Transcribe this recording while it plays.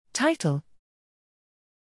Title: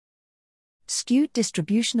 Skewed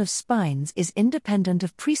distribution of spines is independent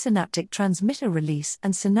of presynaptic transmitter release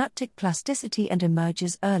and synaptic plasticity and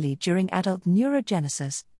emerges early during adult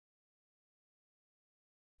neurogenesis.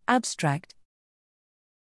 Abstract: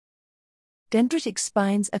 Dendritic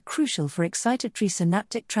spines are crucial for excitatory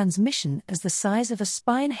synaptic transmission as the size of a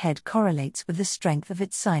spine head correlates with the strength of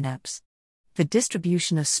its synapse. The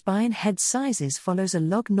distribution of spine head sizes follows a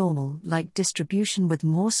log-normal-like distribution with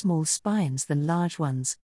more small spines than large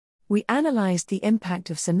ones. We analyzed the impact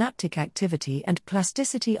of synaptic activity and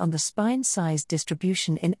plasticity on the spine size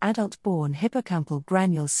distribution in adult-born hippocampal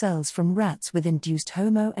granule cells from rats with induced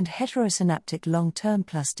homo- and heterosynaptic long-term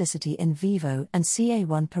plasticity in vivo and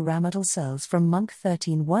CA1 pyramidal cells from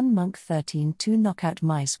Monk13-1 Monk13-2 knockout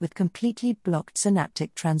mice with completely blocked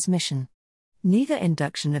synaptic transmission. Neither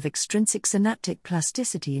induction of extrinsic synaptic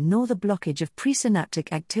plasticity nor the blockage of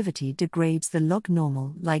presynaptic activity degrades the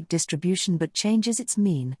log-normal-like distribution but changes its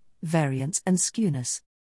mean, variance and skewness.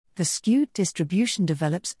 The skewed distribution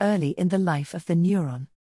develops early in the life of the neuron.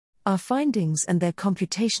 Our findings and their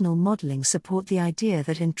computational modeling support the idea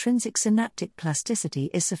that intrinsic synaptic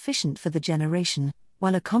plasticity is sufficient for the generation,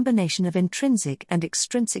 while a combination of intrinsic and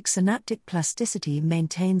extrinsic synaptic plasticity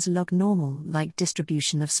maintains log-normal-like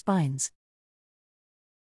distribution of spines.